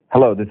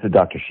Hello, this is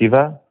Dr.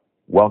 Shiva.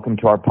 Welcome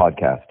to our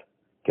podcast,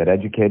 Get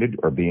Educated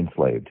or Be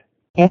Enslaved.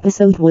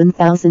 Episode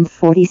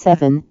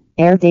 1047,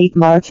 air date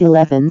March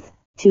 11th,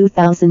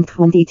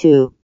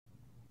 2022.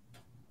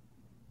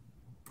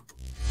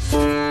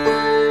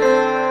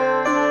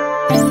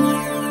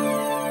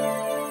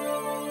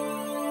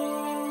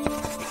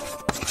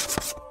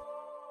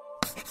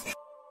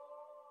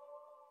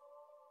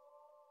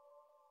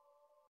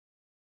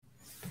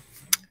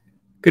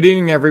 Good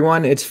evening,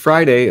 everyone. It's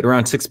Friday at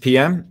around 6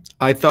 p.m.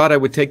 I thought I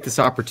would take this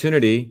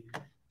opportunity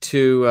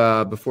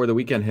to, before the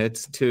weekend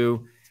hits,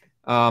 to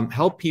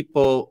help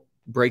people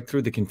break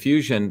through the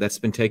confusion that's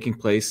been taking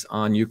place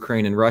on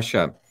Ukraine and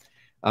Russia.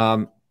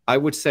 I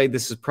would say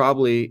this is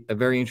probably a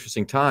very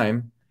interesting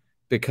time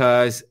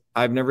because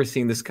I've never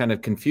seen this kind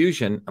of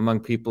confusion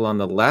among people on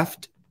the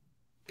left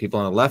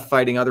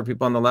fighting other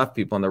people on the left,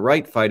 people on the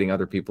right fighting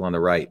other people on the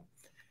right.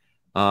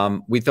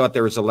 We thought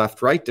there was a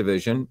left-right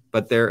division,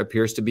 but there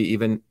appears to be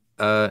even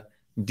a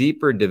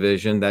deeper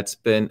division that's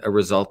been a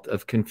result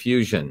of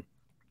confusion.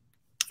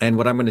 And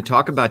what I'm going to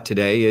talk about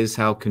today is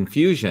how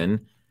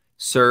confusion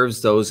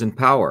serves those in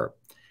power.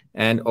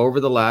 And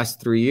over the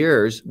last 3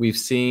 years, we've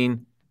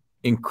seen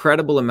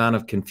incredible amount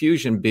of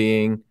confusion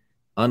being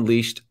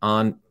unleashed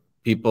on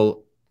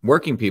people,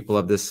 working people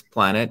of this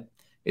planet.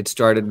 It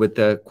started with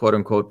the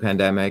quote-unquote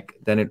pandemic.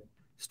 Then it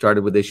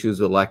started with issues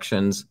of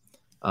elections.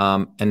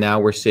 And now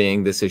we're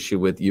seeing this issue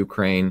with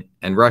Ukraine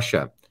and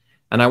Russia.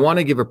 And I want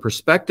to give a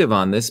perspective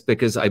on this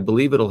because I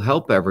believe it'll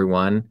help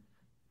everyone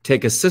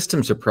take a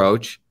systems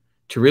approach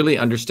to really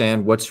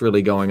understand what's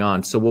really going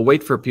on. So we'll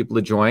wait for people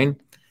to join.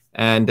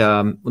 And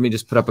let me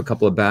just put up a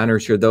couple of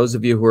banners here. Those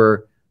of you who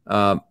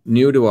are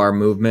new to our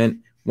movement,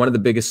 one of the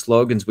biggest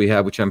slogans we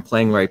have, which I'm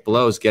playing right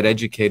below, is Get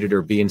Educated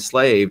or Be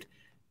Enslaved.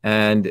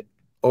 And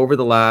over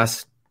the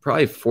last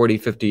probably 40,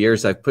 50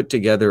 years, I've put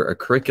together a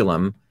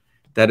curriculum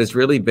that is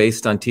really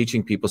based on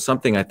teaching people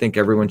something I think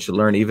everyone should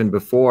learn even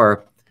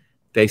before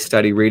they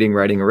study reading,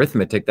 writing,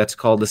 arithmetic. That's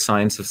called the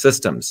science of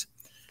systems.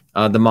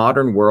 The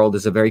modern world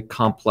is a very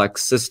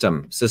complex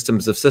system,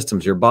 systems of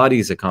systems. Your body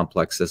is a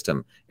complex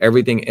system.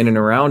 Everything in and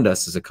around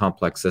us is a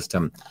complex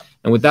system.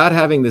 And without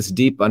having this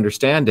deep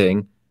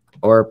understanding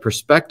or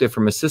perspective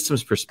from a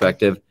systems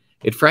perspective,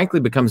 it frankly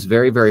becomes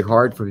very, very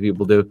hard for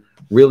people to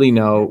really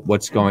know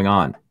what's going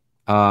on.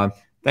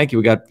 Thank you.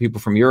 We got people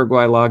from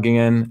Uruguay logging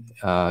in,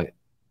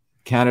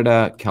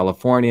 Canada,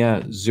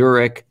 California,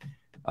 Zurich,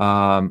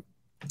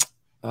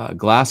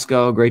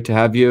 Glasgow. Great to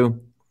have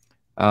you.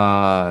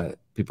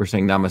 People are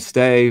saying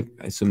namaste.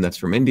 I assume that's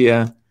from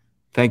India.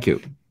 Thank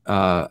you.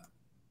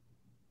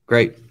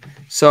 Great.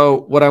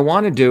 So what I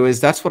want to do is,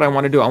 that's what I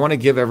want to do. I want to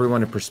give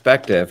everyone a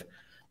perspective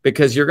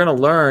because you're going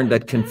to learn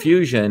that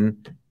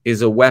confusion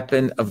is a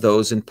weapon of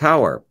those in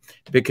power,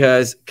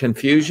 because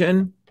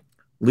confusion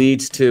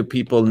leads to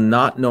people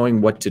not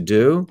knowing what to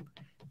do.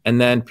 And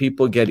then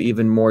people get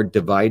even more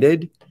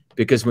divided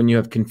because when you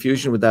have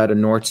confusion without a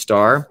North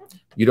Star,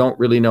 you don't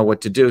really know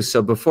what to do.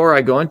 So before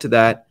I go into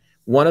that,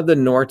 one of the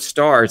North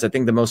Stars, I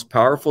think the most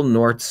powerful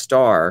North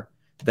Star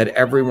that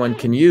everyone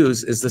can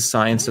use is the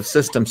science of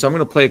systems. So I'm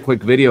going to play a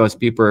quick video as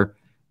people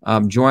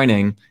are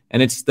joining.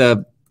 And it's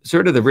the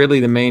really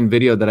the main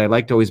video that I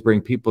like to always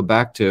bring people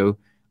back to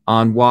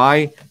on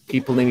why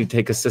people need to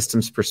take a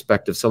systems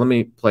perspective. So let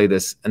me play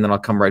this and then I'll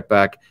come right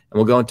back and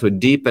we'll go into a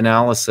deep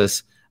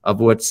analysis of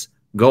what's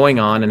going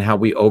on and how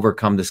we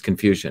overcome this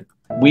confusion.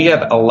 We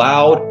have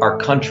allowed our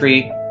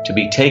country to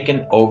be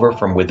taken over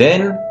from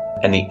within,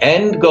 and the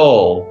end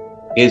goal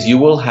is you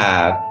will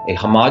have a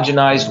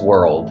homogenized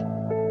world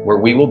where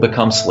we will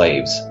become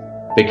slaves,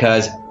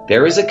 because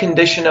there is a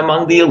condition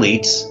among the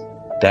elites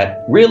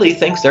that really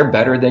thinks they're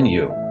better than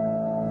you,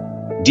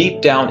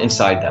 deep down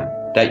inside them,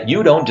 that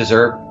you don't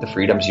deserve the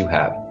freedoms you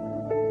have.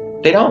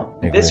 They don't.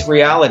 Okay. This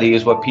reality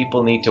is what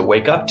people need to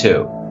wake up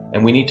to,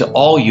 and we need to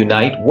all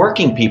unite,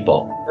 working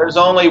people. There's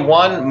only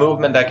one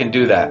movement that can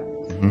do that.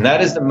 And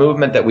that is the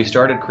movement that we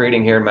started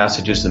creating here in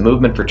Massachusetts, the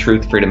movement for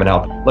truth, freedom, and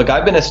health. Look,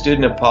 I've been a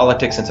student of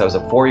politics since I was a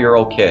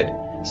 4-year-old kid,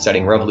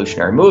 studying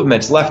revolutionary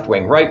movements, left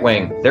wing, right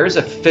wing. There's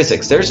a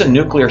physics, there's a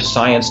nuclear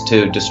science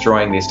to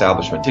destroying the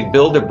establishment. To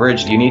build a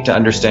bridge, you need to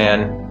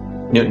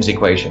understand Newton's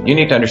equation. You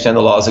need to understand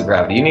the laws of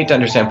gravity. You need to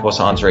understand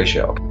Poisson's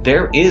ratio.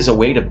 There is a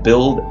way to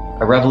build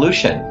a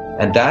revolution.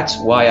 And that's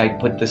why I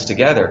put this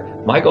together.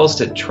 My goal is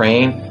to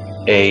train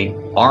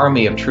an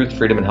army of truth,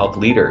 freedom, and health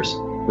leaders.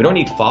 We don't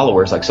need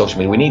followers like social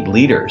media. We need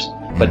leaders,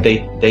 but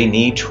they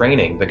need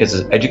training because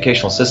the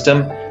educational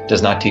system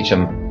does not teach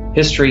them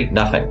history,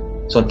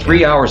 nothing. So in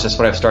 3 hours, that's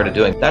what I've started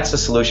doing. That's the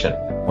solution.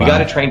 Wow. We got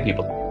to train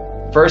people.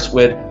 First,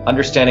 with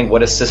understanding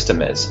what a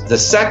system is. The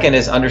second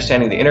is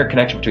understanding the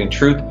interconnection between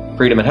truth,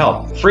 freedom, and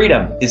health.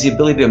 Freedom is the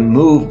ability to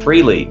move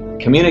freely,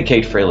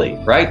 communicate freely,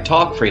 right?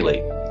 Talk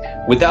freely.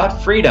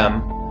 Without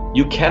freedom,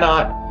 you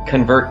cannot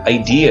convert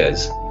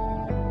ideas,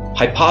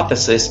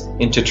 hypothesis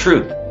into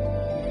truth,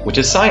 which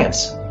is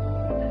science.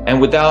 And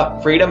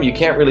without freedom, you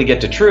can't really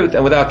get to truth.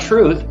 And without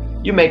truth,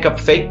 you make up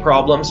fake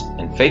problems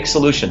and fake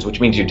solutions, which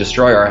means you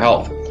destroy our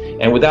health.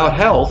 And without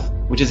health,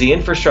 which is the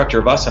infrastructure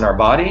of us and our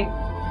body,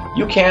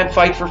 you can't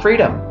fight for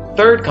freedom.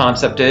 Third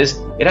concept is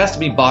it has to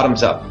be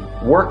bottoms up.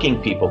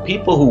 Working people,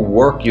 people who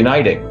work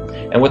uniting.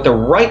 And what the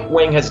right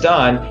wing has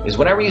done is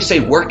whenever you say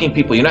working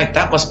people unite,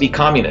 that must be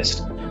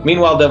communist.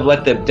 Meanwhile, they've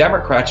let the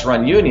Democrats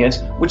run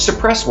unions, which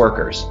suppress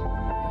workers.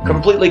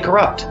 Completely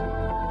corrupt.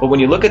 But when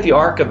you look at the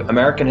arc of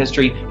American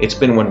history, it's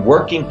been when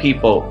working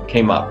people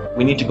came up.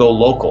 We need to go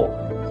local.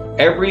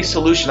 Every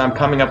solution I'm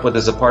coming up with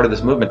as a part of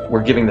this movement,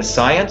 we're giving the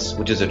science,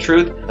 which is the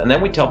truth, and then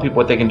we tell people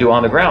what they can do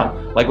on the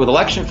ground. Like with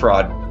election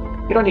fraud,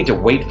 you don't need to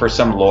wait for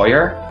some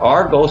lawyer.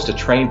 Our goal is to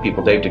train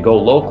people, Dave, to go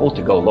local,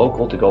 to go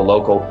local, to go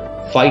local,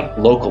 fight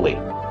locally.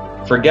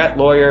 Forget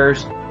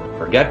lawyers,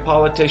 forget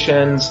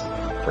politicians,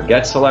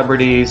 forget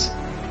celebrities.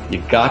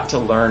 You got to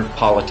learn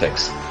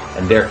politics,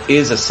 and there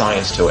is a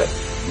science to it.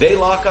 They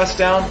lock us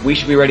down, we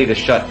should be ready to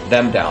shut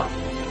them down.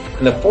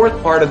 And the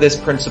fourth part of this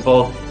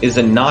principle is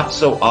a not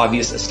so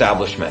obvious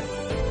establishment.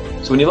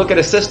 So when you look at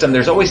a system,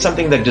 there's always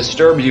something that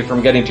disturbs you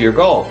from getting to your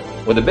goal.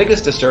 Well, the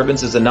biggest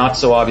disturbance is a not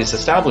so obvious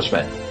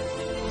establishment,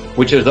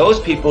 which are those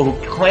people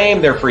who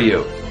claim they're for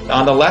you,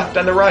 on the left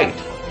and the right.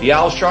 The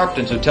Al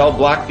Sharptons who tell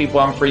black people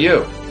I'm for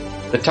you.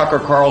 The Tucker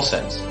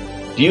Carlsons.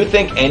 Do you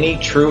think any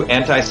true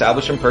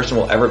anti-establishment person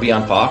will ever be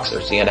on Fox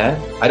or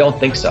CNN? I don't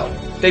think so.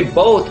 They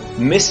both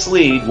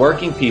mislead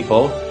working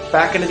people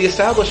back into the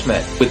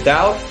establishment.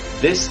 Without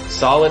this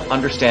solid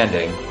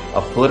understanding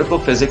of political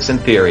physics and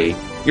theory,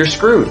 you're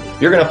screwed.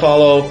 You're going to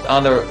follow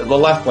on the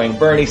left wing,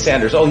 Bernie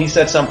Sanders. Oh, he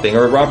said something.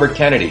 Or Robert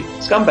Kennedy.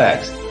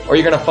 Scumbags. Or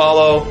you're going to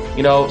follow,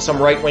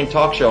 some right-wing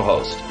talk show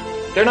host.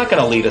 They're not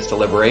going to lead us to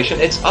liberation.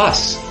 It's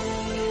us.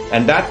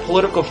 And that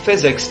political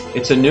physics,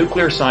 it's a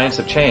nuclear science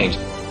of change.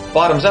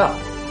 Bottoms up.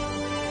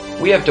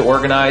 We have to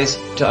organize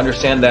to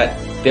understand that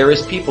there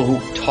is people who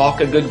talk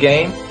a good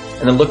game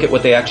and then look at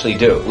what they actually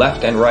do,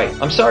 left and right.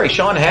 I'm sorry,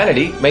 Sean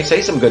Hannity may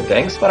say some good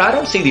things, but I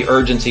don't see the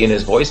urgency in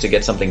his voice to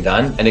get something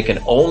done. And it can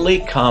only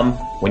come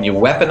when you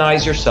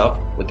weaponize yourself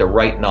with the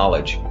right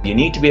knowledge. You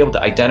need to be able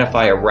to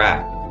identify a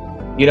rat.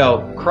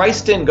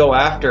 Christ didn't go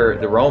after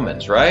the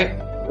Romans, right?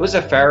 It was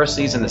the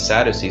Pharisees and the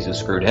Sadducees who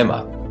screwed him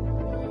up.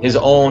 His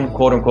own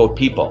quote unquote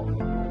people.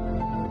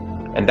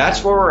 And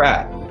that's where we're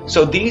at.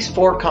 So these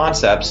four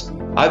concepts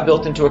I've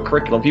built into a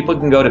curriculum. People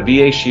can go to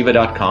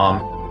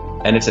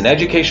vashiva.com, and it's an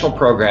educational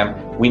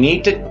program. We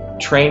need to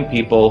train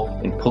people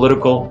in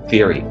political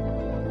theory.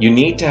 You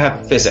need to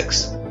have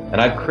physics,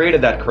 and I've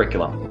created that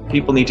curriculum.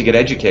 People need to get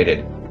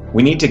educated.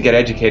 We need to get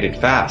educated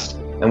fast.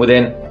 And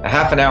within a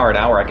half an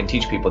hour, I can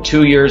teach people.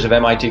 2 years of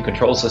MIT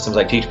control systems,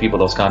 I teach people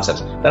those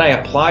concepts. Then I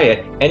apply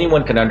it,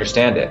 anyone can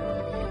understand it.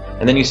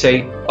 And then you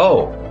say,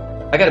 oh,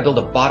 I got to build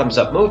a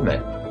bottoms-up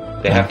movement.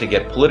 They have to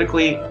get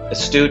politically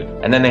astute,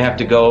 and then they have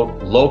to go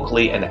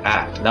locally and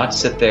act, not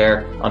sit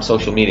there on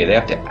social media. They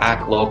have to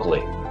act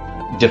locally,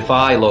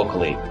 defy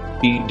locally,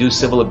 do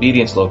civil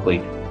obedience locally,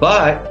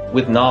 but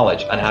with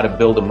knowledge on how to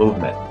build a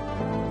movement.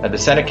 The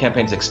Senate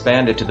campaign's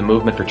expanded to the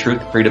Movement for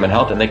Truth, Freedom, and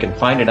Health, and they can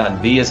find it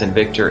on V as in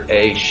Victor,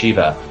 A,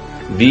 Shiva,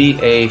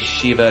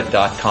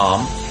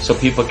 vashiva.com, so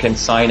people can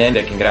sign in.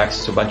 They can get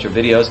access to a bunch of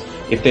videos.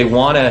 If they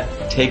want to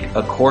take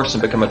a course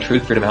and become a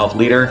Truth, Freedom, Health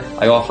leader,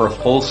 I offer a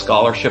full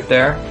scholarship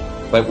there.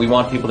 But we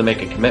want people to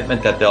make a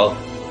commitment that they'll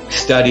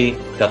study,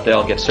 that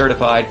they'll get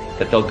certified,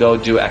 that they'll go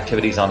do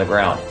activities on the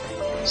ground.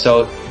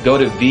 So go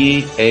to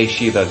VA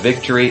Shiva,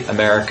 Victory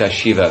America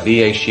Shiva,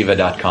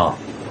 vashiva.com.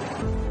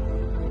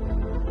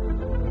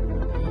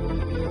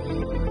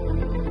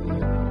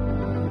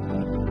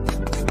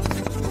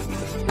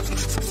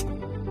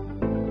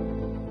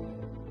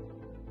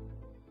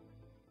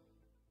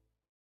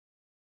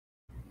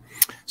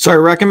 So I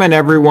recommend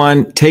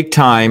everyone take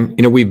time.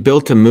 We've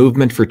built a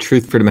movement for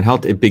truth, freedom, and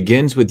health. It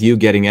begins with you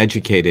getting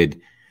educated.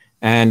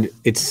 And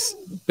it's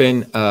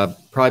been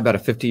probably about a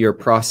 50-year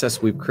process.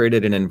 We've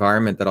created an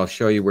environment that I'll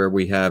show you where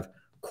we have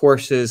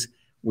courses.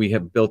 We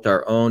have built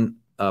our own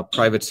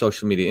private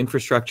social media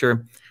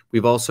infrastructure.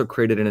 We've also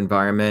created an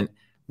environment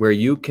where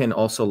you can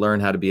also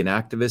learn how to be an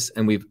activist.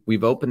 And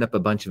we've opened up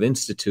a bunch of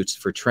institutes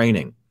for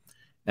training.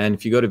 And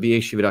if you go to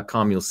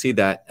vashiva.com, you'll see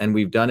that. And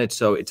we've done it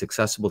so it's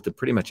accessible to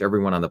pretty much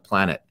everyone on the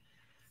planet.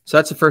 So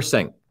that's the first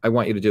thing I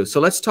want you to do. So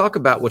let's talk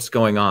about what's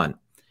going on.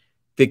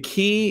 The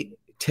key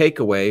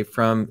takeaway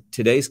from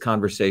today's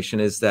conversation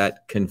is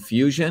that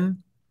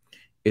confusion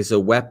is a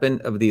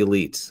weapon of the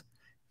elites.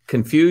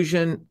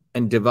 Confusion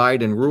and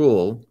divide and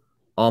rule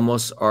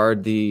almost are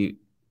the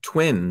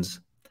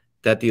twins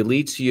that the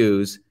elites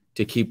use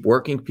to keep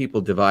working people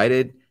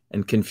divided.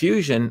 And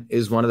confusion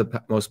is one of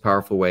the most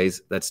powerful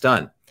ways that's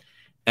done.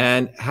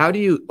 And how do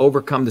you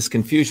overcome this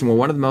confusion? Well,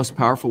 one of the most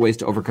powerful ways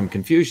to overcome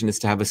confusion is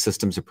to have a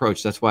systems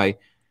approach. That's why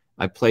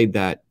I played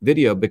that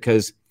video,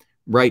 because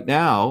right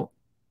now,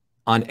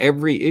 on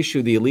every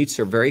issue, the elites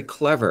are very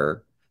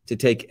clever to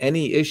take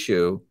any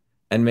issue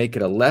and make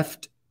it a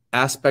left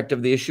aspect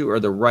of the issue or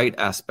the right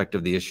aspect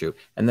of the issue.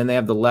 And then they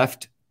have the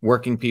left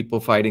working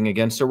people fighting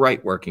against the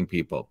right working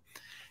people.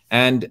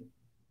 And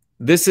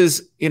this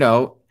is,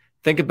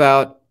 think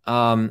about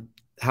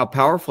how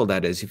powerful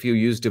that is if you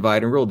use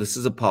divide and rule. This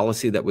is a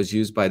policy that was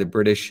used by the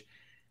British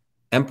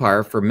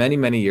empire for many,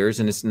 many years,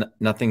 and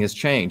nothing has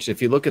changed.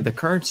 If you look at the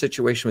current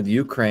situation with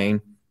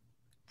Ukraine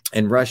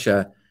and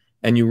Russia,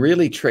 and you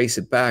really trace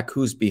it back,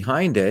 who's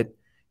behind it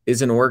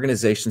is an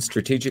organization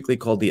strategically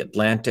called the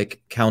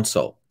Atlantic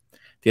Council.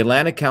 The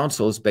Atlantic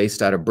Council is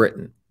based out of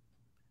Britain,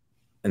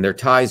 and their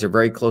ties are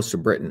very close to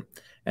Britain.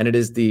 And it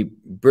is the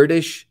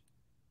British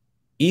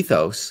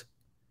ethos,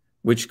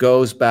 which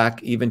goes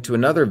back even to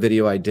another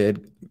video I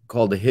did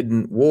called The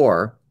Hidden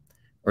War,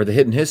 or The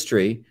Hidden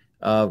History,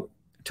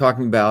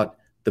 talking about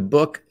the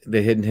book,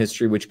 The Hidden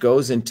History, which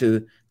goes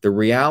into the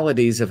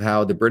realities of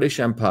how the British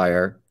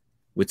Empire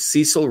with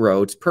Cecil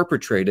Rhodes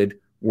perpetrated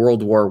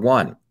World War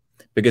I,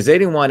 because they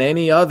didn't want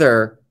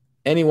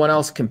anyone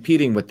else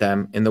competing with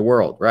them in the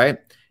world, right?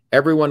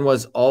 Everything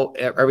was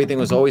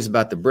always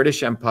about the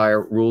British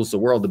Empire rules the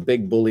world, the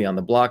big bully on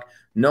the block.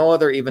 No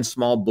other even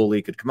small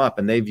bully could come up,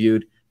 and they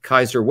viewed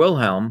Kaiser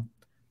Wilhelm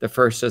I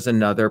as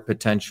another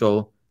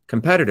potential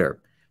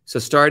competitor. So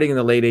starting in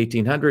the late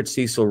 1800s,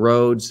 Cecil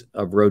Rhodes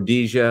of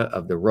Rhodesia,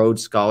 of the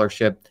Rhodes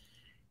Scholarship,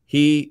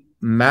 he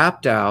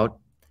mapped out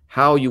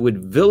how you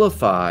would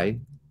vilify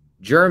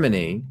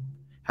Germany,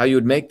 how you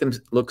would make them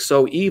look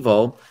so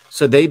evil,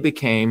 so they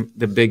became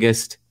the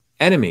biggest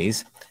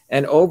enemies.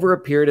 And over a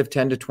period of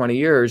 10 to 20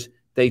 years,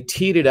 they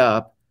teed it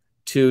up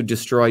to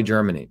destroy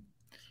Germany.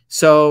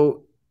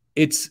 So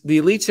the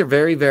elites are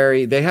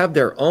very, they have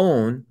their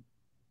own,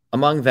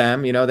 among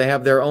them, they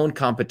have their own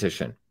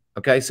competition.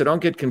 Okay, so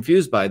don't get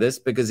confused by this,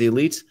 because the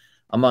elites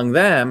among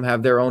them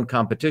have their own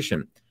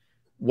competition.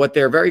 What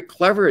they're very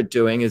clever at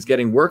doing is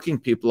getting working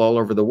people all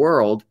over the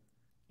world,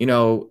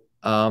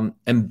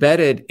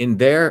 embedded in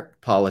their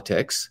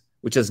politics,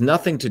 which has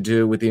nothing to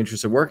do with the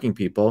interests of working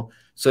people.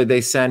 So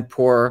they send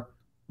poor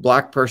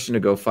Black person to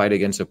go fight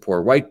against a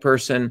poor white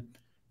person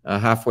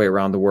halfway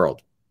around the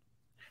world.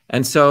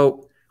 And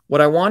so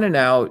what I want to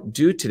now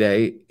do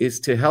today is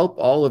to help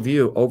all of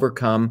you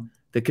overcome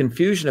the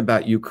confusion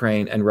about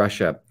Ukraine and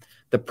Russia.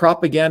 The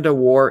propaganda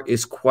war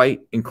is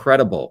quite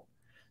incredible.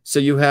 So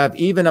you have,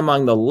 even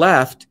among the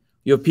left,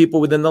 you have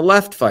people within the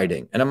left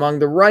fighting, and among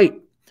the right,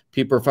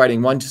 people are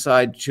fighting, one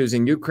side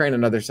choosing Ukraine,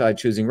 another side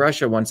choosing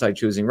Russia, one side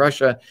choosing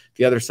Russia,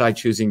 the other side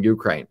choosing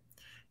Ukraine.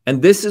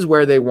 And this is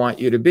where they want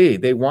you to be.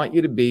 They want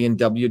you to be in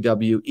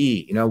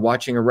WWE,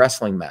 watching a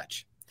wrestling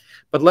match.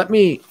 But let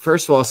me,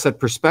 first of all, set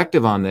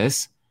perspective on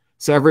this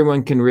so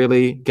everyone can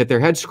really get their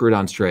head screwed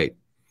on straight.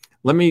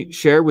 Let me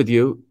share with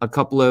you a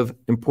couple of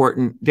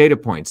important data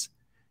points.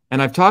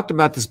 And I've talked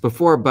about this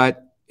before,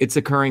 but it's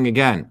occurring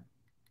again.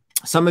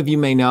 Some of you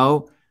may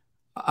know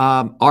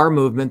our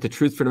movement, the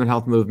Truth, Freedom, and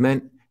Health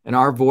movement, and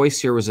our voice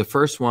here was the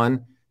first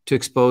one to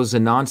expose the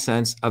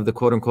nonsense of the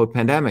quote-unquote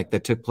pandemic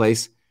that took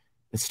place.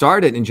 It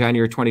started in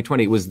January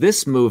 2020. It was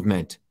this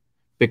movement,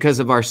 because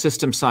of our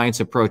system science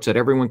approach that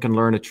everyone can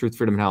learn at Truth,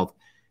 Freedom, and Health,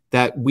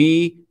 that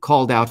we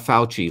called out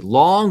Fauci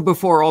long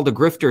before all the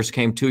grifters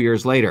came 2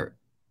 years later.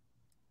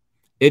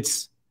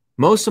 It's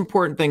most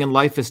important thing in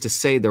life is to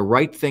say the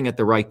right thing at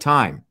the right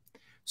time.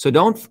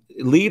 So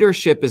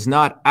leadership is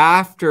not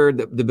after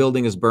the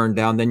building is burned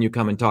down, then you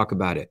come and talk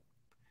about it.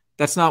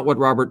 That's not what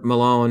Robert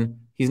Malone,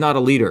 he's not a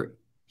leader.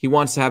 He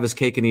wants to have his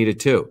cake and eat it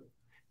too.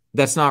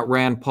 That's not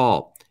Rand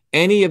Paul.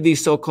 Any of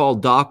these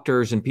so-called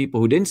doctors and people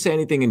who didn't say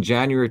anything in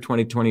January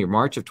 2020 or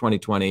March of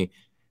 2020,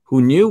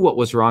 who knew what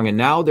was wrong and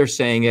now they're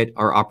saying it,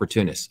 are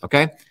opportunists,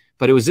 okay?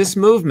 But it was this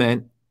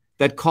movement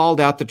that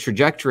called out the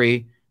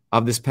trajectory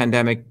of this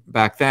pandemic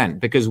back then,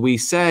 because we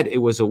said it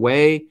was a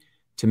way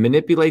to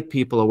manipulate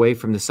people away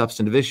from the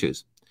substantive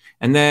issues.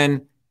 And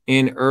then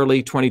in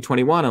early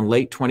 2021 and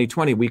late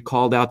 2020, we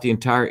called out the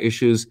entire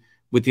issues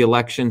with the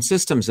election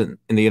systems in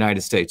the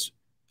United States.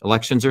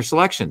 Elections are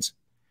selections.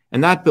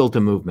 And that built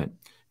a movement.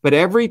 But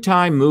every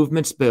time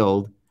movements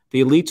build,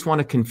 the elites want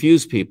to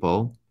confuse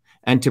people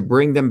and to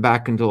bring them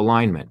back into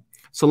alignment.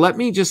 So let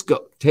me just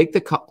take the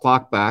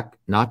clock back,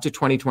 not to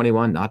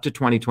 2021, not to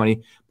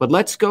 2020, but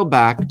let's go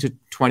back to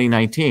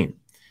 2019.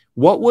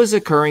 What was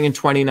occurring in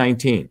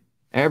 2019?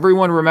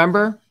 Everyone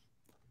remember?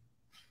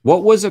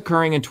 What was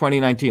occurring in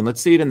 2019?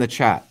 Let's see it in the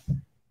chat.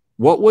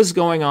 What was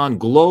going on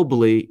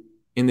globally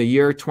in the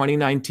year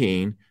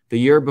 2019, the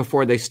year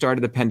before they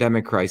started the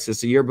pandemic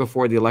crisis, the year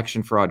before the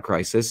election fraud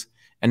crisis,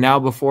 and now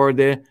before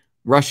the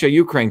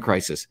Russia-Ukraine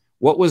crisis?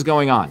 What was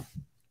going on?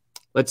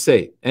 Let's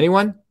see.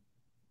 Anyone?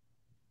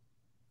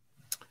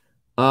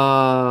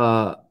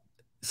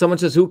 Someone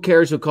says, who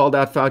cares who called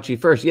out Fauci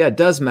first? Yeah, it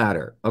does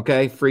matter.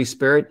 Okay, free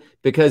spirit,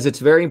 because it's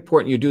very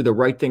important you do the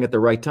right thing at the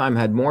right time.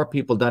 Had more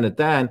people done it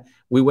then,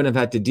 we wouldn't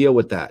have had to deal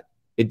with that.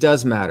 It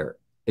does matter.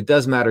 It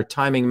does matter.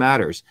 Timing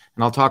matters.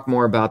 And I'll talk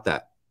more about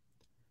that.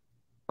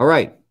 All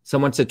right.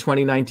 Someone said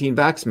 2019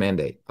 vax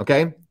mandate.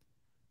 Okay.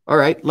 All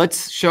right.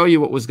 Let's show you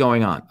what was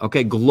going on.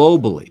 Okay.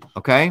 Globally.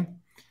 Okay. Let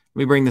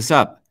me bring this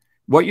up.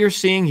 What you're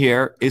seeing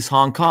here is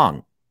Hong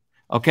Kong.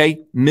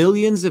 Okay.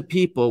 Millions of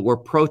people were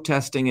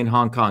protesting in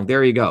Hong Kong.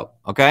 There you go.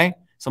 Okay.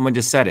 Someone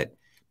just said it.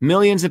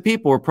 Millions of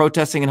people were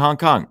protesting in Hong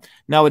Kong.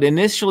 Now, it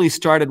initially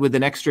started with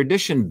an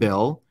extradition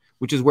bill,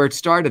 which is where it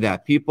started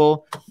at.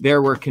 People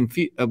there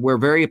were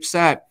very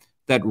upset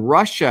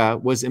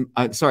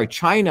that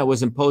China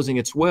was imposing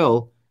its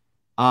will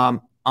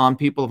on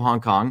people of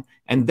Hong Kong.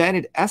 And then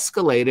it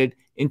escalated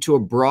into a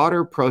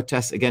broader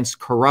protest against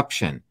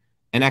corruption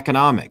and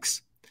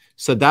economics.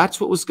 So that's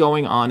what was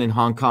going on in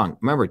Hong Kong.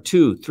 Remember,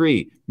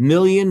 2-3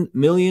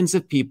 millions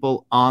of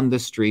people on the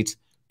streets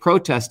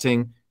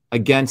protesting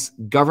against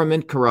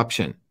government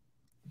corruption.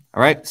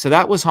 All right, so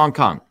that was Hong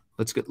Kong.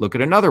 Let's look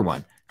at another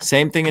one.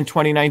 Same thing in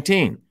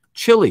 2019.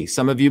 Chile,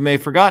 some of you may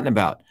have forgotten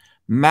about.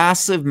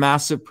 Massive,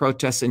 massive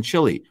protests in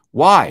Chile.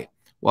 Why?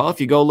 Well,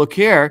 if you go look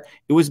here,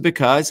 it was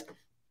because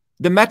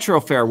the metro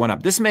fare went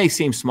up. This may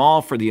seem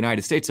small for the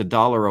United States,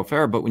 $1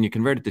 fare, but when you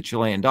convert it to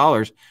Chilean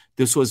dollars,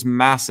 this was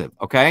massive,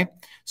 okay?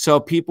 So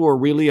people were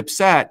really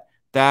upset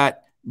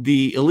that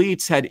the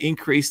elites had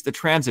increased the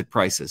transit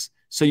prices.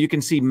 So you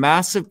can see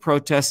massive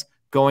protests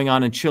going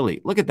on in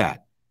Chile. Look at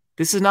that.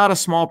 This is not a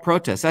small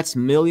protest. That's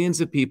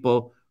millions of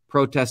people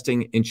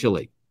protesting in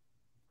Chile,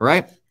 all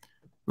right?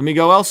 Let me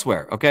go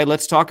elsewhere, okay?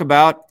 Let's talk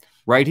about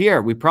right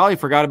here. We probably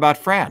forgot about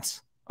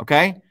France,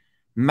 okay?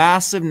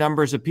 Massive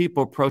numbers of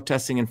people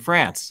protesting in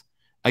France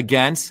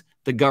against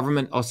the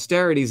government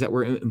austerities that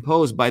were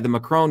imposed by the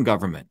Macron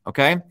government,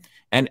 okay?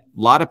 And a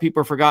lot of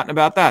people have forgotten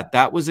about that.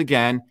 That was,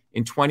 again,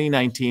 in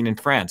 2019 in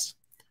France.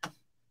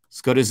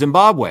 Let's go to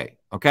Zimbabwe,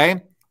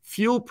 okay?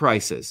 Fuel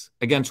prices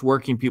against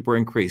working people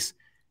increased.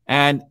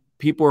 And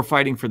people were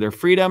fighting for their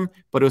freedom,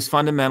 but it was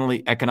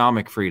fundamentally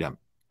economic freedom,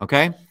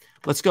 okay?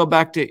 Let's go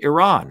back to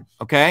Iran,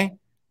 okay?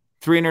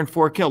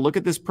 304 killed. Look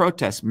at this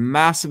protest,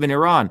 massive in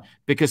Iran,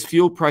 because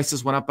fuel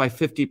prices went up by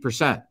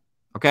 50%,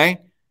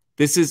 okay?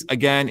 This is,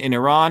 again, in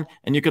Iran,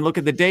 and you can look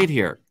at the date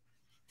here,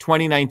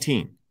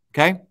 2019,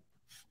 okay?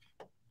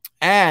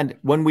 And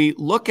when we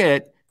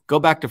go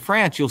back to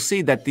France, you'll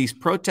see that these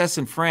protests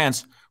in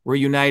France were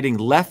uniting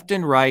left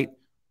and right,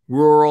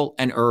 rural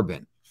and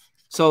urban.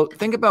 So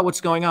think about what's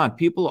going on.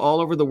 People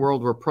all over the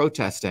world were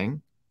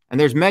protesting, and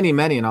there's many,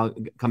 and I'll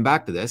come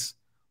back to this,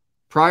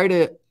 prior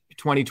to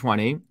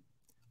 2020,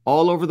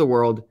 all over the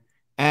world,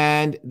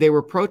 and they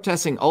were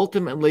protesting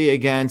ultimately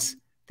against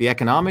the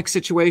economic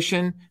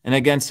situation and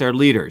against their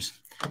leaders.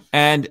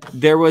 And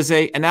there was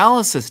an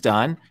analysis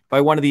done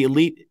by one of the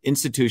elite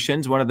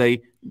institutions,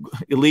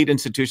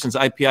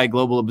 IPI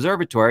Global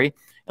Observatory,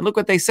 and look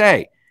what they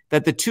say,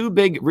 that the two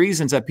big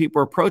reasons that people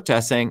were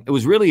protesting, it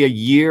was really a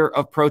year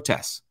of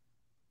protests.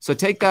 So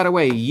take that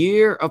away, a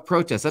year of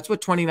protests. That's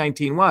what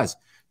 2019 was.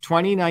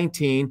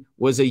 2019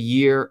 was a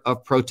year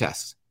of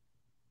protests.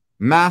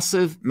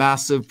 Massive,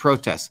 massive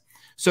protests.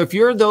 So if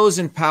you're those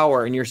in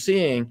power and you're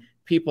seeing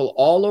people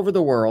all over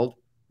the world,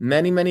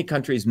 many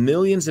countries,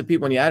 millions of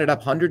people, when you add it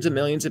up, hundreds of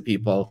millions of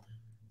people,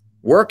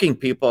 working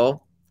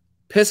people,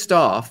 pissed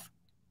off,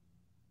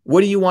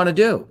 what do you want to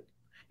do?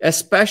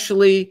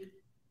 Especially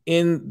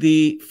in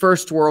the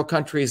first world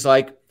countries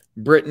like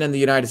Britain and the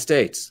United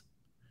States.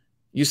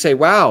 You say,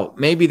 wow,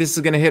 maybe this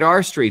is going to hit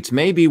our streets.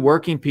 Maybe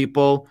working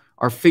people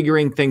are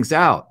figuring things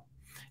out.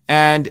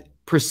 And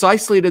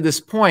precisely to this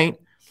point,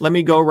 let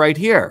me go right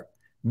here.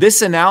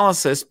 This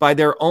analysis by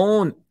their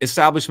own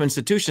establishment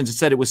institutions, it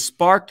said it was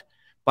sparked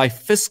by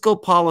fiscal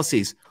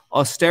policies,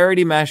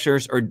 austerity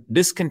measures, or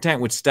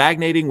discontent with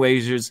stagnating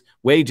wages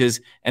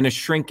and a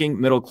shrinking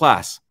middle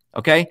class.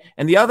 Okay.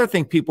 And the other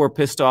thing people were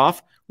pissed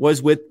off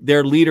was with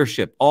their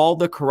leadership, all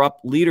the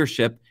corrupt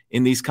leadership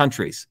in these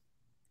countries.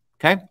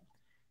 Okay.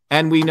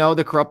 And we know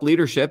the corrupt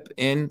leadership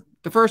in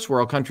the first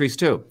world countries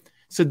too.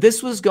 So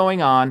this was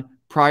going on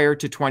prior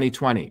to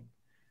 2020.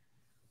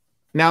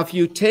 Now, if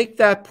you take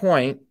that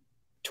point,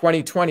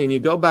 2020, and you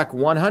go back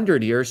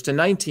 100 years to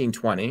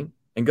 1920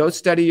 and go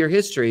study your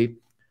history,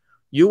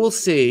 you will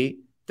see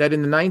that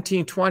in the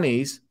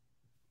 1920s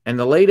and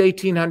the late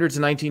 1800s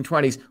and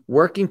 1920s,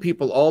 working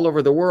people all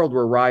over the world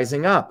were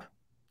rising up.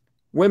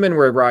 Women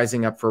were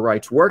rising up for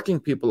rights, working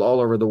people all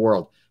over the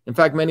world. In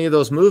fact, many of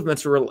those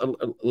movements were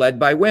led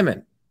by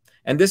women.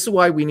 And this is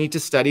why we need to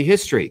study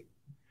history.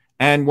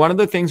 And one of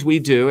the things we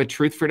do at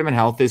Truth, Freedom, and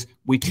Health is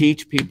we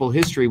teach people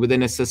history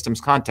within a systems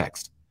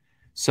context.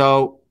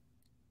 So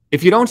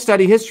if you don't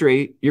study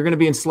history, you're going to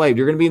be enslaved.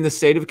 You're going to be in the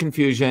state of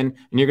confusion,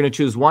 and you're going to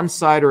choose one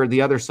side or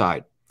the other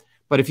side.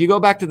 But if you go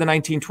back to the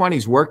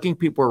 1920s, working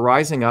people were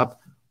rising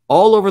up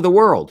all over the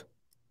world.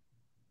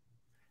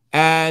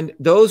 And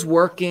those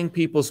working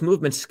people's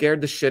movements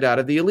scared the shit out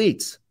of the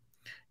elites.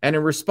 And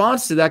in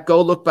response to that,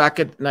 go look back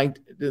at the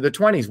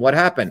 20s. What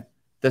happened?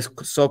 The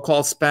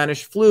so-called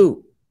Spanish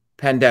flu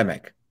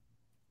pandemic.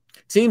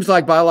 Seems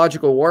like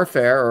biological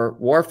warfare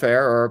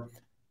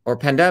or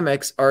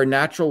pandemics are a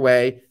natural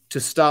way to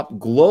stop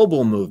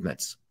global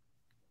movements.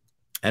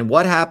 And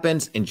what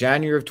happens in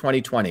January of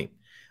 2020?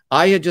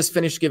 I had just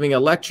finished giving a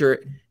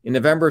lecture in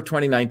November of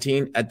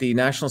 2019 at the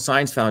National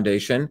Science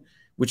Foundation,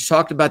 which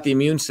talked about the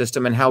immune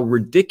system and how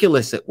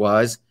ridiculous it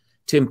was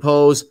to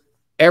impose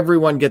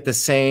everyone get the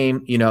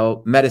same,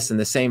 medicine,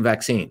 the same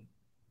vaccine.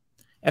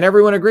 And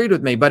everyone agreed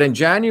with me. But in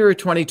January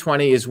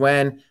 2020 is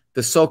when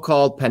the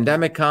so-called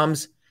pandemic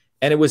comes.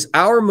 And it was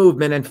our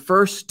movement and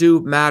First Do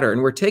Matter.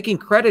 And we're taking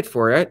credit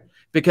for it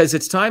because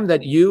it's time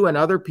that you and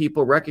other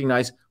people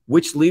recognize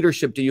which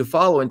leadership do you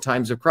follow in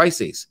times of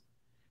crises?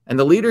 And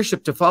the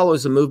leadership to follow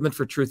is the movement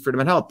for truth, freedom,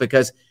 and health,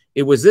 because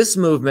it was this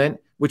movement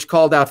which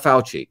called out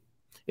Fauci.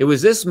 It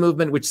was this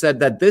movement which said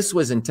that this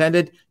was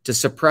intended to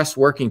suppress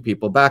working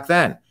people back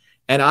then.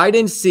 And I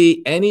didn't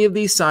see any of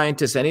these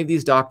scientists, any of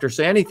these doctors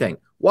say anything.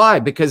 Why?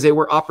 Because they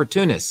were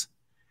opportunists.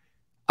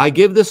 I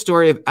give the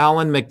story of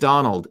Alan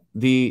McDonald,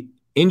 the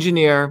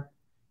engineer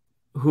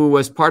who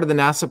was part of the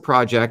NASA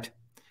project,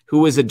 who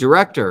was a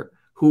director,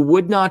 who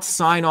would not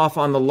sign off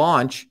on the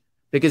launch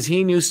because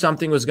he knew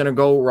something was going to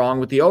go wrong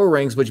with the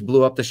O-rings, which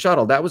blew up the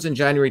shuttle. That was in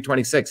January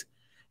 26th.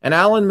 And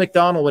Alan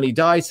McDonald, when he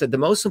died, said the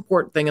most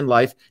important thing in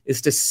life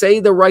is to say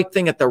the right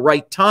thing at the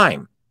right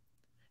time.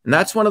 And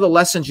that's one of the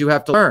lessons you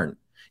have to learn.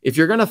 If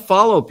you're going to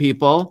follow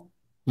people,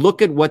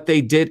 look at what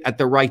they did at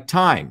the right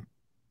time.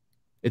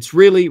 It's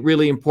really,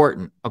 really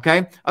important,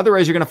 okay?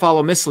 Otherwise, you're going to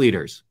follow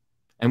misleaders.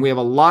 And we have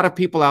a lot of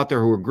people out there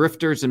who are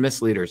grifters and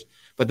misleaders.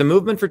 But the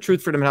movement for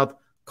truth, freedom, and health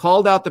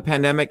called out the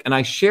pandemic, and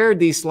I shared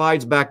these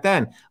slides back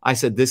then. I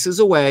said, this is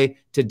a way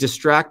to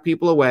distract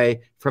people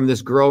away from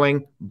this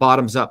growing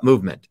bottoms-up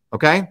movement,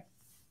 okay?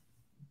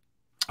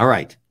 All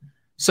right.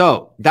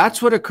 So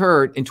that's what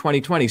occurred in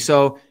 2020.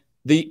 So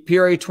the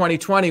period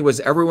 2020 was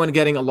everyone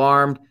getting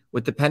alarmed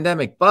with the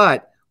pandemic.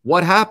 But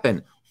what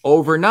happened?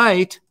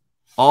 Overnight,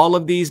 all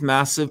of these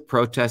massive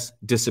protests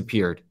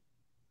disappeared,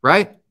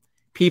 right?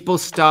 People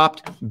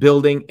stopped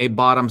building a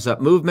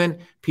bottoms-up movement.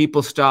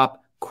 People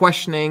stopped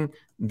questioning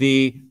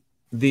the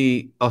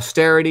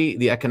austerity,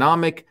 the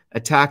economic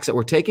attacks that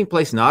were taking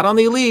place, not on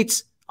the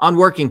elites, on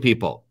working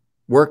people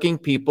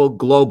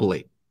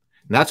globally.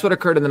 And that's what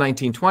occurred in the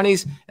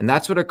 1920s, and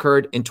that's what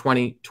occurred in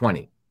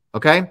 2020,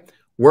 okay?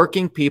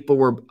 Working people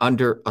were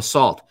under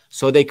assault,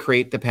 so they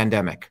create the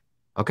pandemic,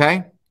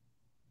 okay?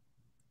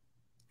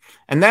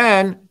 And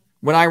then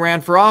when I ran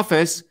for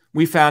office,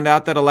 we found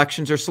out that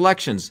elections are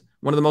selections.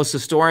 One of the most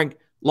historic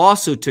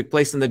lawsuits took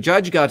place, and the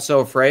judge got so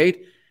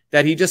afraid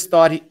that he just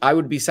thought I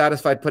would be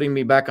satisfied putting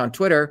me back on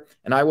Twitter,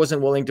 and I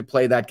wasn't willing to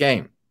play that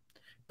game.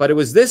 But it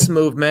was this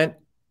movement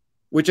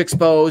which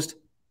exposed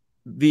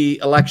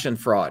the election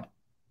fraud.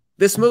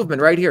 This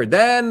movement right here.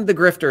 Then the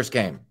grifters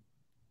came.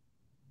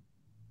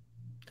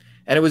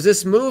 And it was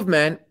this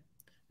movement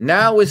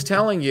now is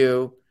telling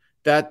you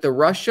that the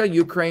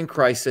Russia-Ukraine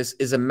crisis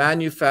is a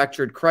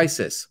manufactured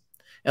crisis.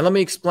 And let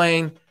me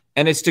explain,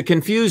 and it's to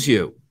confuse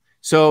you.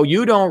 So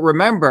you don't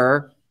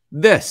remember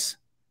this.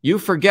 You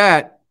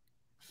forget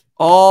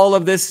all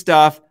of this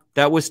stuff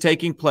that was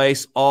taking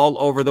place all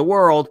over the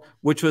world,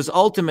 which was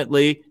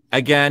ultimately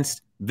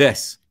against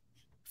this.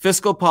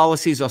 Fiscal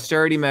policies,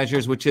 austerity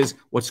measures, which is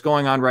what's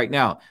going on right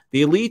now.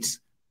 The elites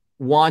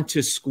want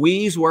to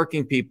squeeze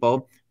working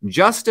people,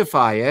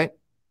 justify it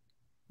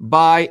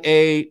by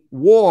a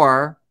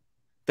war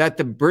that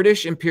the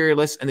British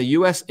imperialists and the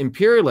U.S.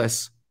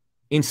 imperialists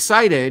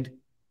incited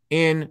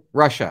in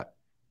Russia.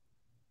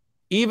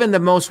 Even the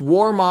most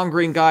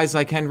warmongering guys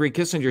like Henry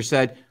Kissinger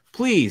said,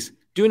 please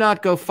do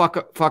not go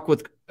fuck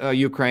with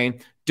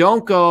Ukraine.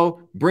 Don't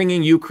go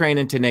bringing Ukraine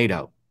into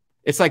NATO.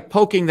 It's like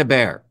poking the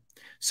bear.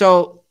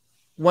 So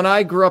when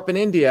I grew up in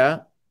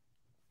India,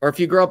 or if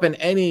you grew up in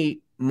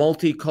any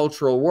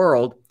multicultural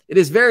world, it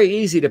is very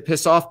easy to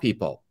piss off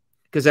people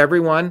because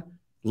everyone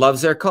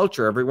loves their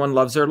culture. Everyone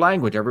loves their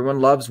language. Everyone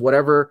loves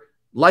whatever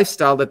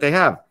lifestyle that they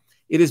have.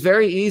 It is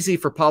very easy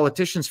for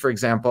politicians, for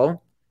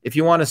example, if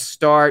you want to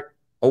start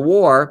a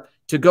war,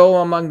 to go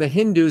among the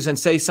Hindus and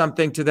say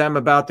something to them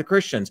about the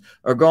Christians,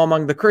 or go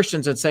among the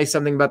Christians and say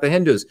something about the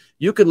Hindus.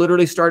 You could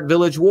literally start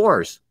village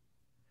wars.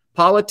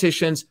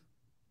 Politicians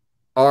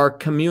are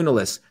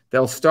communalists.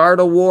 They'll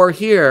start a war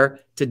here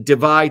to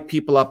divide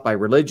people up by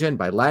religion,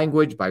 by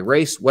language, by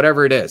race,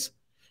 whatever it is.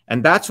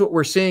 And that's what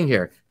we're seeing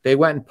here. They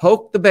went and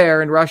poked the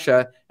bear in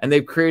Russia, and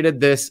they've created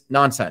this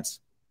nonsense.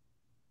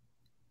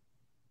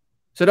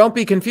 So don't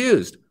be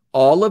confused.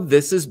 All of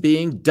this is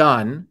being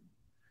done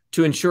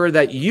to ensure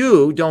that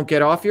you don't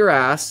get off your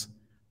ass,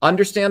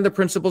 understand the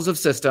principles of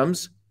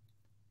systems,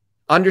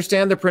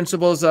 understand the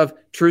principles of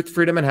truth,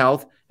 freedom, and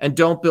health, and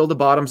don't build a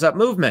bottoms-up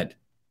movement.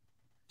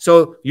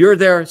 So you're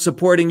there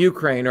supporting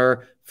Ukraine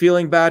or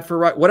feeling bad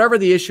for whatever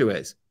the issue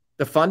is.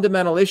 The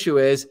fundamental issue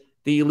is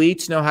the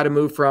elites know how to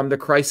move from the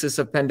crisis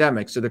of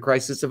pandemics to the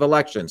crisis of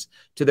elections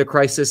to the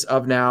crisis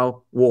of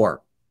now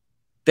war.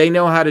 They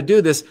know how to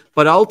do this,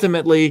 but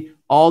ultimately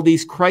all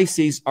these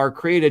crises are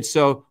created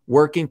so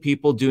working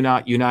people do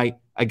not unite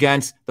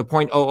against the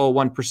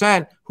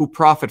 0.001% who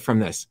profit from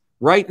this.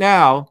 Right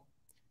now,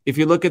 if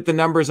you look at the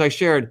numbers I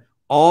shared,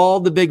 all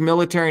the big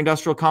military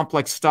industrial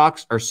complex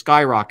stocks are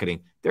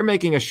skyrocketing. They're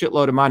making a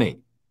shitload of money.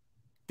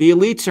 The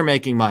elites are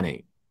making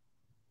money.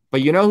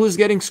 But you know who's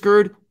getting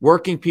screwed?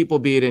 Working people,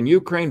 be it in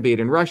Ukraine, be it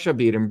in Russia,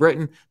 be it in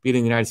Britain, be it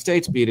in the United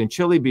States, be it in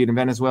Chile, be it in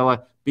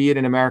Venezuela, be it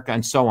in America,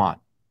 and so on.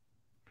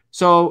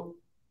 So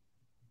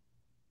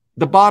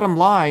the bottom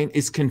line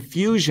is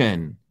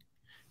confusion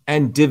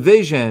and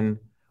division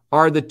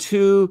are the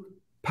two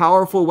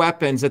powerful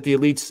weapons that the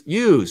elites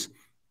use.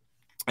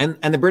 And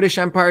the British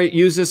Empire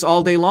used this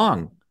all day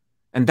long.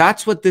 And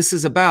that's what this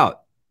is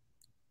about.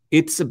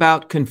 It's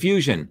about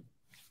confusion.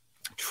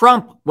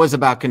 Trump was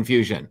about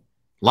confusion.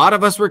 A lot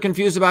of us were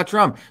confused about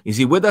Trump. Is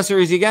he with us or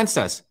is he against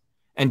us?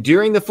 And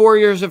during the 4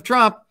 years of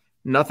Trump,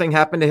 nothing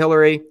happened to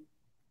Hillary.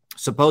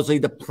 Supposedly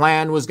the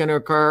plan was going to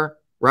occur,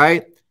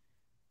 right?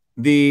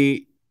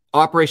 The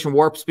Operation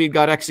Warp Speed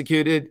got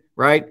executed,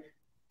 right?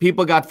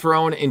 People got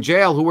thrown in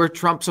jail who were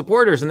Trump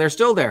supporters, and they're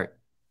still there.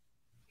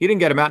 He didn't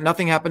get them out.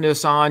 Nothing happened to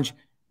Assange.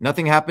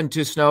 Nothing happened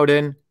to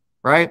Snowden,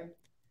 right?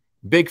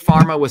 Big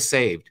Pharma was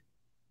saved.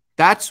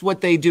 That's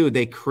what they do.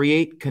 They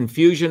create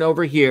confusion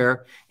over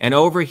here, and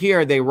over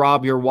here they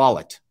rob your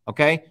wallet,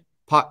 okay?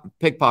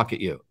 Pickpocket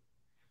you.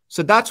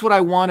 So that's what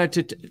I wanted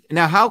to.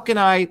 Now, how can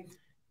I,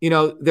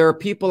 there are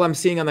people I'm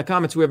seeing on the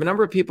comments. We have a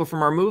number of people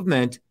from our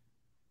movement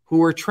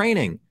who are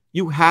training.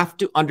 You have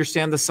to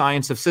understand the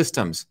science of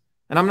systems.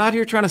 And I'm not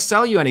here trying to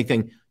sell you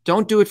anything.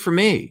 Don't do it for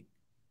me.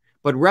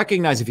 But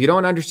recognize if you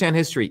don't understand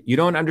history, you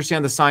don't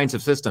understand the science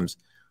of systems,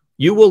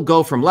 you will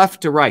go from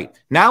left to right.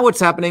 Now what's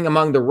happening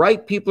among the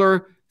right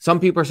people some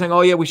people are saying,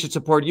 oh, yeah, we should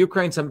support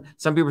Ukraine. Some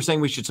people are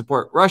saying we should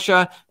support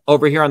Russia.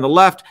 Over here on the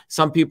left,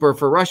 some people are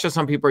for Russia.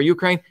 Some people are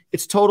Ukraine.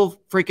 It's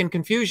total freaking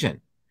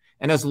confusion.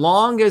 And as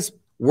long as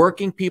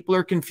working people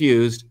are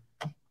confused,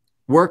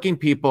 working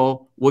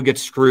people will get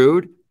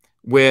screwed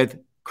with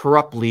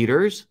corrupt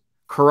leaders,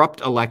 corrupt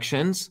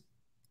elections,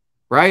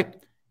 right?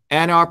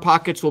 And our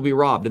pockets will be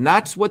robbed. And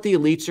that's what the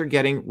elites are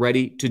getting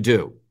ready to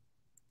do.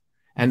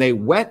 And they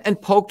went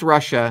and poked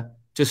Russia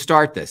to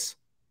start this.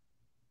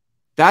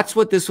 That's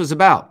what this was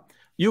about.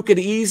 You could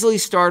easily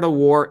start a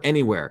war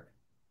anywhere.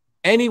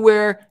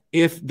 Anywhere,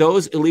 if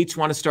those elites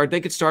want to start, they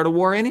could start a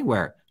war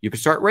anywhere. You could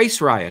start race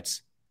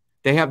riots.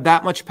 They have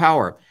that much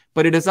power.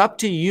 But it is up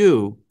to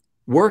you,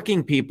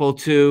 working people,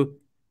 to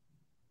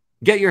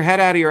get your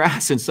head out of your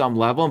ass in some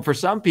level. And for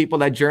some people,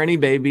 that journey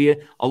may be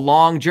a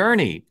long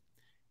journey.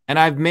 And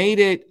I've made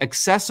it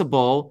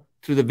accessible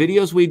through the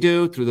videos we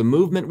do, through the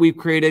movement we've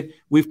created.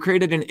 We've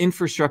created an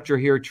infrastructure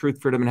here at Truth,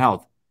 Freedom, and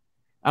Health.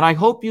 And I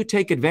hope you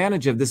take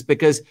advantage of this,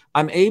 because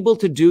I'm able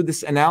to do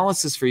this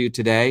analysis for you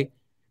today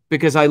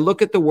because I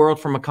look at the world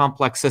from a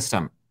complex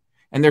system.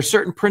 And there's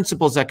certain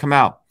principles that come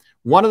out.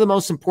 One of the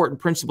most important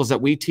principles that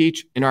we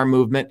teach in our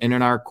movement and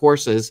in our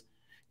courses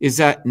is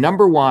that,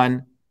 number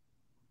one,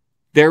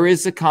 there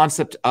is a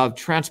concept of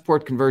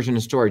transport, conversion,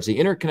 and storage, the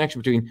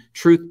interconnection between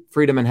truth,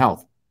 freedom, and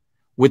health.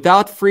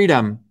 Without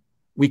freedom,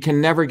 we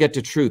can never get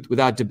to truth.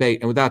 Without debate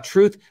and without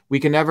truth,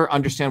 we can never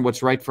understand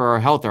what's right for our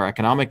health, our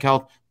economic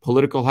health,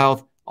 political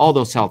health, all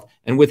those health.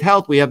 And with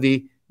health, we have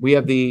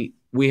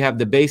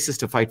the basis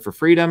to fight for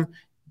freedom,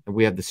 and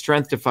we have the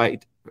strength to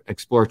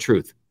explore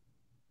truth.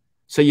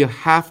 So you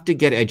have to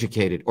get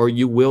educated, or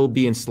you will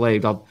be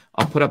enslaved. I'll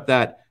put up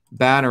that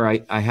banner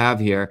I have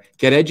here.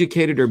 Get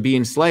educated or be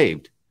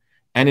enslaved.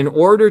 And in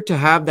order to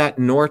have that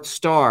North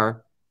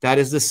Star, that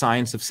is the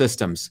science of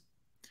systems.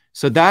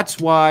 So that's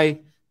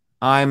why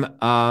I'm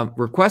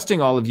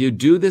requesting all of you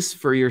do this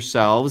for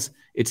yourselves.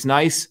 It's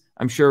nice,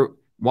 I'm sure,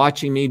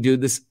 watching me do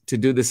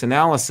this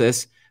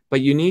analysis,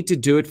 but you need to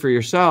do it for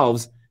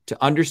yourselves to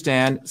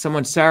understand.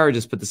 Sarah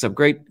just put this up.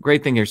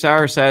 Great thing here.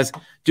 Sarah says,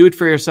 do it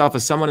for yourself.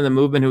 As someone in the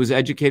movement who is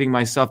educating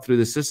myself through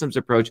the systems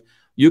approach,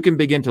 you can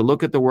begin to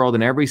look at the world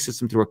and every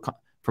system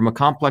from a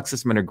complex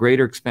system and a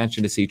greater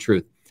expansion to see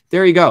truth.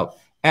 There you go.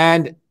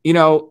 And,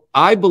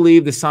 I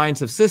believe the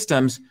science of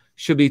systems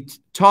should be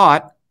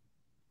taught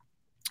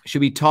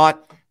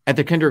at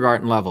the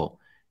kindergarten level.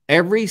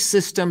 Every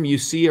system you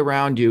see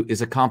around you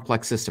is a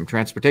complex system.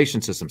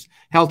 Transportation systems,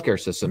 healthcare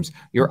systems.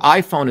 Your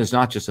iPhone is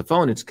not just a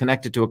phone. It's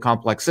connected to a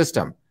complex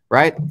system,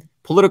 right?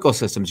 Political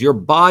systems. Your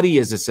body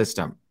is a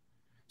system.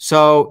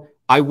 So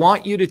I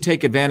want you to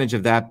take advantage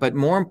of that. But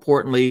more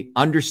importantly,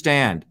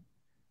 understand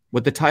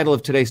what the title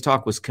of today's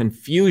talk was: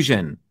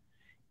 confusion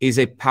is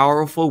a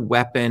powerful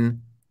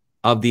weapon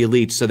of the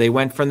elites. So they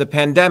went from the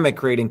pandemic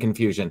creating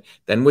confusion,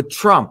 then with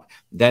Trump,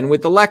 then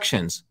with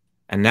elections,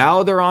 and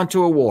now they're on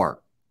to a war.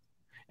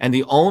 And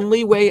the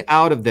only way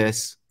out of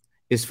this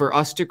is for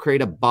us to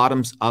create a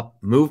bottoms-up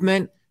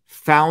movement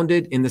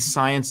founded in the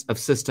science of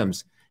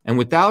systems. And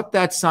without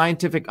that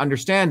scientific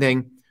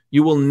understanding,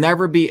 you will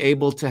never be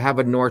able to have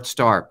a North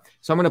Star.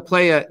 So I'm going to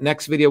play a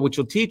next video which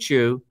will teach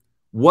you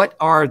what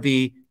are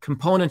the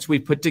components we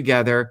put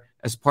together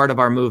as part of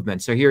our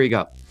movement. So here you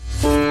go.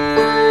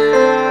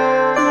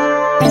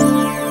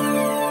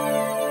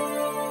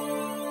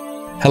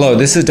 Hello,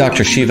 this is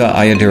Dr. Shiva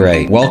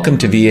Ayyadurai. Welcome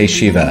to VA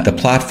Shiva, the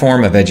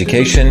platform of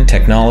education,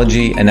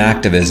 technology, and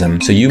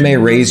activism, so you may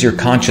raise your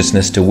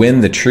consciousness to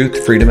win the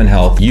truth, freedom, and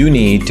health you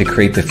need to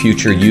create the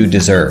future you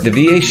deserve. The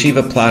VA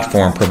Shiva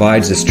platform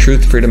provides its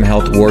truth, freedom,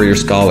 health warrior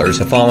scholars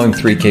the following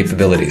 3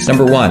 capabilities.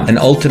 Number 1, an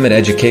ultimate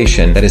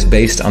education that is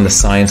based on the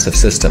science of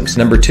systems.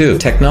 Number 2,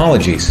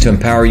 technologies to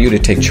empower you to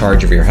take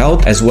charge of your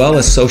health, as well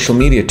as social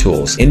media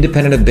tools,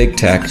 independent of big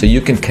tech, so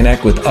you can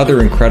connect with other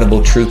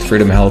incredible truth,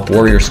 freedom, health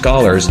warrior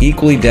scholars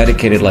equally fully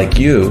dedicated like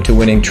you to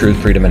winning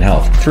truth, freedom, and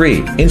health.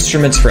 3,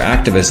 instruments for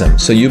activism,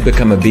 so you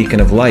become a beacon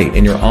of light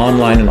in your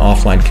online and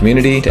offline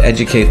community to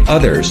educate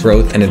others,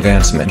 growth and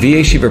advancement.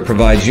 VA Shiva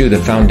provides you the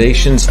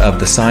foundations of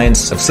the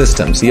science of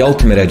systems, the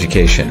ultimate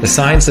education. The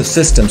science of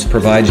systems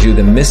provides you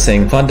the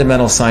missing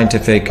fundamental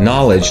scientific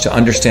knowledge to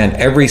understand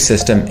every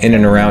system in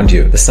and around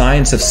you. The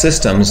science of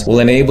systems will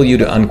enable you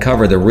to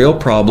uncover the real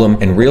problem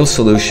and real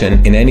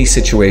solution in any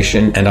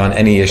situation and on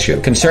any issue.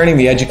 Concerning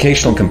the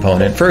educational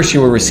component, first you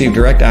will receive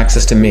direct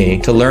access to me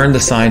to learn the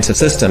science of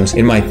systems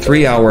in my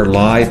 3-hour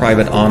live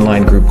private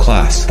online group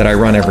class that I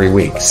run every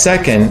week.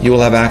 Second, you will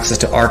have access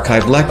to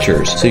archived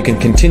lectures so you can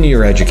continue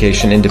your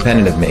education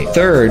independent of me.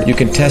 Third, you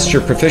can test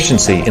your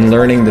proficiency in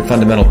learning the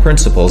fundamental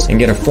principles and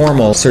get a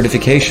formal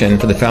certification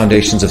for the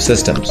foundations of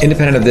systems.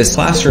 Independent of this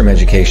classroom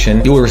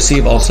education, you will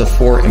receive also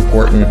 4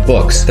 important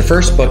books. The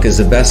first book is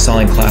the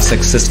best-selling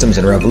classic Systems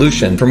and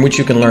Revolution, from which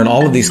you can learn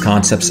all of these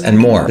concepts and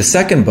more. The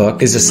second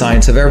book is The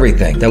Science of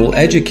Everything, that will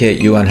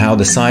educate you on how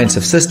the science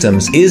of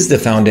systems is the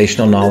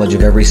foundational knowledge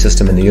of every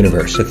system in the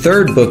universe. The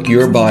third book,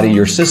 Your Body,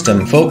 Your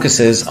System,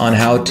 focuses on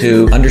how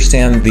to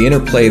understand the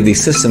interplay of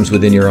these systems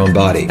within your own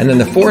body. And then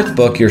the fourth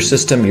book, Your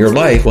System, Your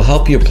Life, will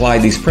help you apply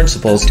these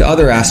principles to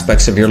other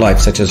aspects of your life,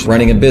 such as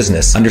running a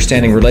business,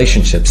 understanding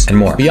relationships, and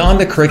more. Beyond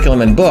the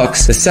curriculum and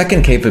books, the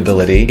second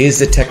capability is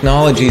the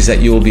technologies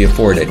that you will be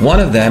afforded. One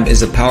of them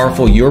is a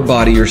powerful Your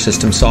Body, Your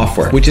System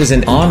software, which is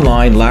an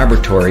online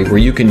laboratory where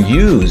you can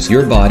use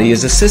your body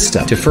as a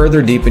system to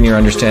further deepen your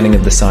understanding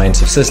of the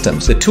science of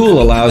systems. The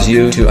tool allows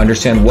you to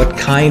understand what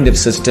kind of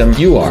system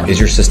you are. Is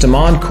your system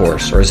on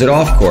course or is it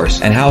off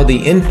course? And how the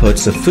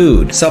inputs of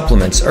food,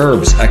 supplements,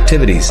 herbs,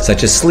 activities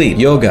such as sleep,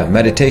 yoga,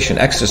 meditation,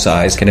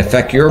 exercise can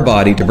affect your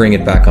body to bring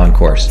it back on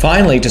course.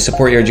 Finally, to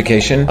support your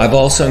education, I've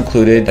also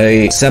included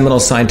a seminal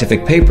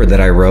scientific paper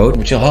that I wrote,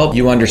 which will help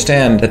you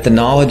understand that the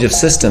knowledge of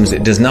systems,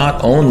 it does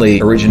not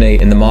only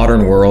originate in the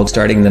modern world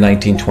starting in the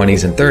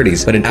 1920s and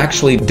 30s, but it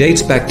actually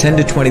dates back 10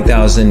 to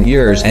 20,000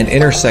 years and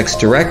intersects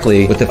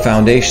directly with the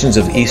foundations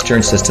of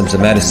Eastern systems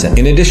of medicine.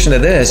 In addition to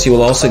this, you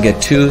will also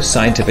get 2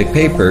 scientific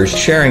papers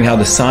sharing how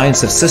the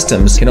science of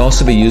systems can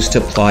also be used to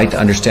apply to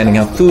understanding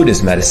how food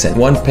is medicine.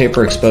 One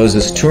paper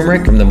exposes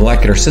turmeric from the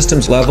molecular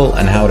systems level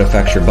and how it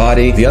affects your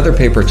body. The other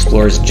paper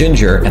explores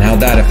ginger and how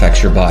that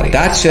affects your body.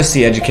 That's just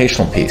the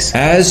educational piece.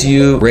 As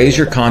you raise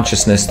your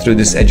consciousness through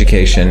this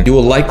education, you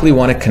will likely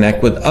want to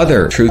connect with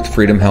other Truth,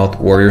 Freedom, Health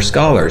warrior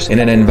scholars in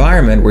an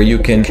environment where you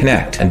can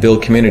connect and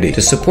build community.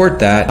 To support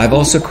that, I've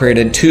also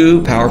created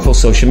 2 powerful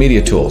social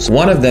media tools.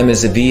 One of them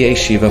is a VA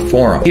Shiva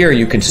forum. Here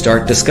you can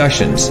start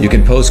discussions, you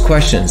can pose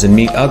questions and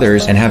meet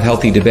others and have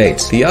healthy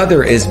debates. The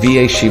other is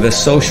VA Shiva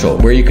Social,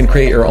 where you can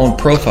create your own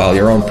profile,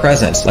 your own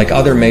presence, like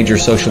other major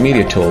social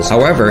media tools.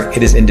 However,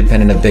 it is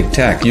independent of big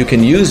tech. You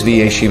can use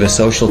VA Shiva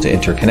Social to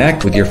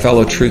interconnect with your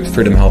fellow Truth,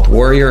 Freedom, Health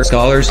warrior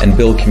scholars and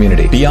build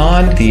community.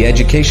 Beyond the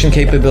education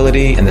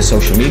capability and the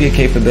social media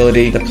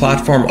capability, the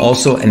platform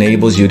also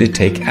enables you to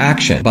take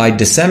action by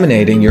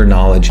disseminating your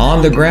knowledge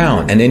on the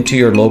ground and into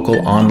your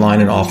local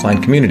online and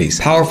offline communities.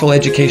 Powerful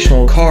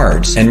educational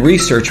cards and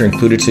research are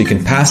included so you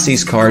can pass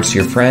these cards to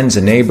your friends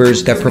and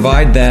neighbors that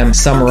provide them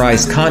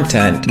summarized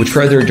content, which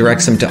further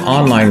directs them to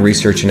online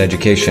research and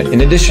education.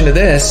 In addition to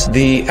this,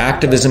 the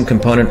activism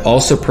component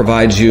also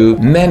provides you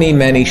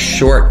many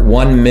short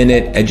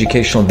 1-minute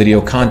educational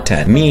video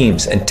content,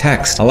 memes, and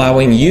text,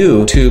 allowing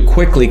you to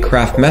quickly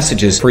craft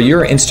messages for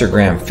your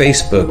Instagram,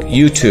 Facebook,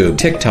 YouTube,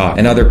 TikTok,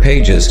 and other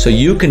pages so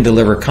you can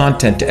deliver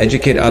content to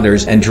educate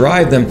others and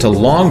drive them to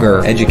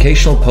longer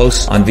educational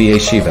posts on VA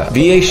Shiva.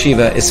 VA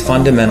Shiva is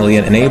fundamentally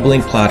an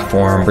enabling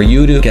platform for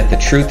you to get the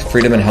truth,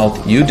 freedom, and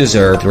health you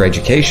deserve through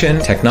education,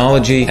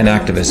 technology, and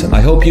activism.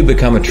 I hope you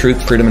become a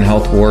Truth, Freedom, and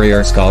Health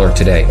warrior scholar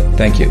today.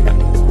 Thank you.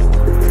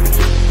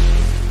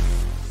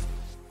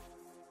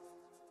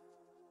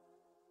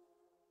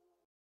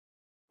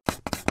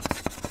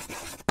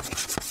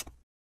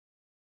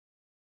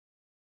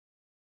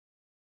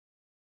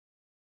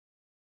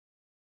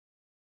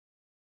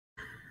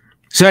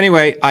 So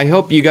anyway, I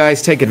hope you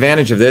guys take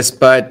advantage of this.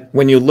 But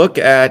when you look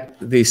at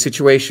the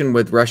situation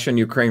with Russia and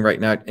Ukraine right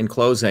now, in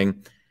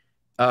closing,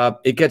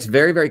 it gets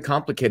very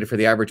complicated for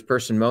the average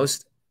person.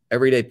 Most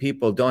everyday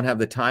people don't have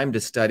the time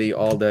to study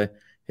all the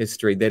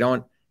history. They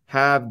don't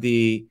have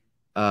the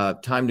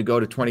time to go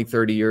to 20,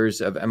 30 years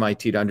of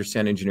MIT to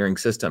understand engineering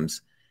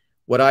systems.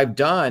 What I've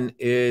done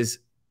is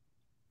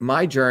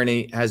my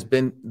journey has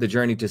been the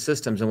journey to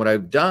systems. And what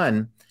I've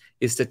done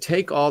is to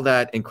take all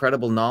that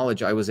incredible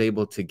knowledge I was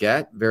able to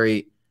get,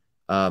 very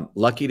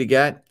lucky to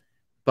get,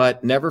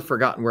 but never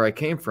forgotten where I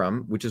came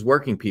from, which is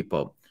working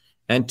people,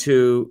 and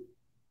to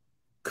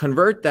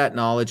convert that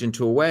knowledge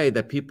into a way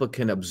that people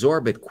can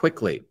absorb it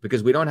quickly,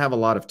 because we don't have a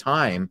lot of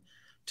time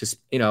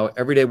to,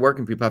 everyday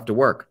working people have to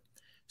work.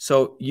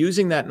 So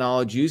using that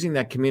knowledge, using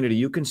that community,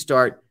 you can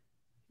start,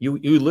 you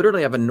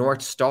literally have a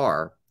North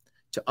Star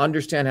to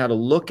understand how to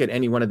look at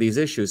any one of these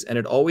issues. And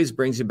it always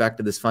brings you back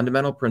to this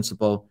fundamental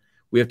principle.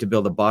 We have to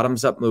build a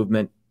bottoms-up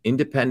movement,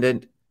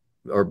 independent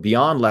or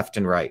beyond left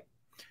and right,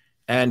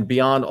 and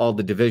beyond all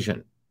the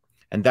division.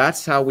 And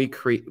that's how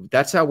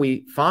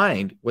we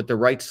find what the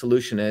right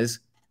solution is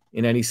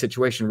in any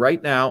situation.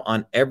 Right now,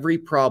 on every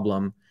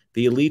problem,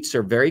 the elites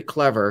are very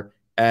clever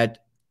at,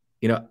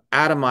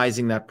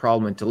 atomizing that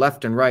problem into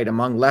left and right,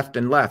 among left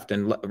and left,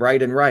 and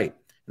right and right.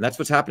 And that's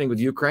what's happening with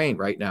Ukraine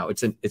right now.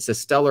 It's a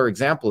stellar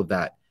example of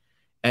that.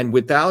 And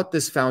without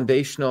this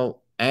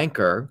foundational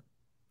anchor,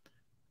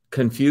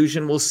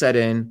 confusion will set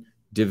in,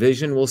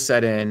 division will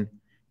set in,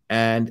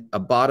 and a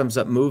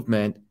bottoms-up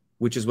movement,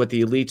 which is what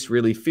the elites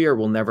really fear,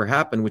 will never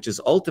happen, which is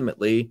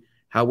ultimately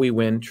how we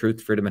win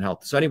truth, freedom, and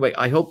health. So anyway,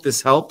 I hope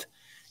this helped.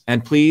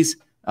 And please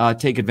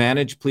take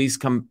advantage. Please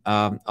come.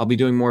 I'll be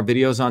doing more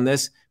videos on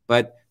this.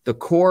 But the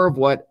core of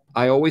what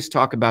I always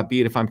talk about,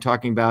 be it if I'm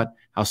talking about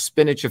how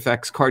spinach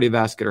affects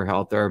cardiovascular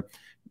health, or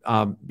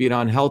be it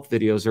on health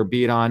videos, or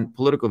be it on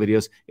political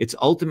videos, it's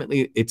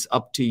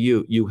up to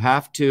you. You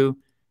have to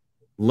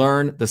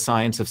learn the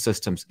science of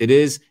systems. It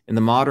is, in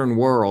the modern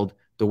world,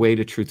 the way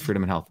to truth,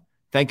 freedom, and health.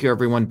 Thank you,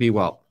 everyone. Be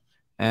well.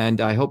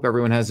 And I hope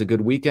everyone has a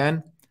good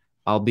weekend.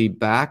 I'll be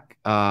back.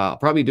 I'll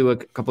probably do a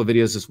couple of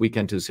videos this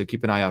weekend too, so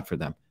keep an eye out for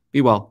them. Be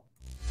well.